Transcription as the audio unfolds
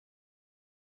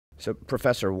So,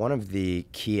 Professor, one of the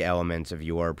key elements of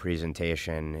your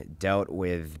presentation dealt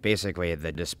with basically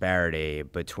the disparity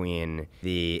between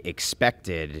the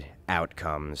expected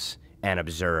outcomes and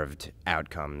observed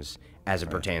outcomes as it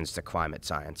pertains to climate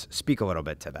science. Speak a little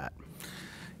bit to that.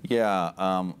 Yeah,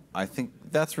 I think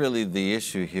that's really the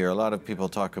issue here. A lot of people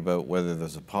talk about whether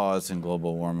there's a pause in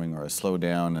global warming or a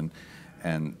slowdown,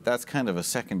 and that's kind of a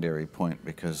secondary point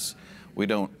because we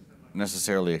don't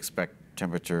necessarily expect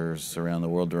temperatures around the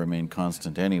world to remain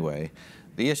constant anyway.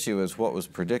 The issue is what was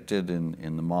predicted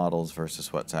in the models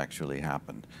versus what's actually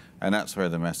happened. And that's where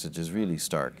the message is really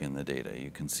stark in the data. You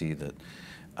can see that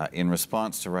in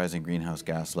response to rising greenhouse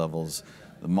gas levels,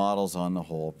 the models on the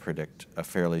whole predict a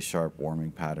fairly sharp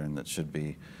warming pattern that should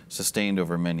be sustained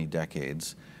over many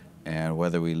decades. And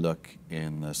whether we look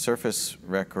in the surface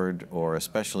record or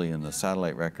especially in the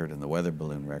satellite record and the weather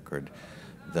balloon record,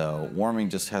 the warming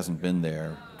just hasn't been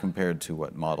there compared to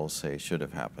what models say should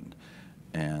have happened.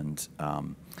 And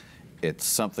it's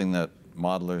something that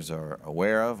modelers are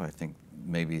aware of. I think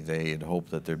maybe they had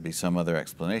hoped that there'd be some other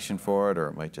explanation for it, or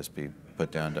it might just be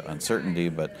put down to uncertainty,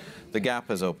 but the gap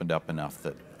has opened up enough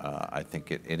that I think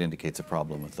it indicates a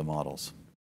problem with the models.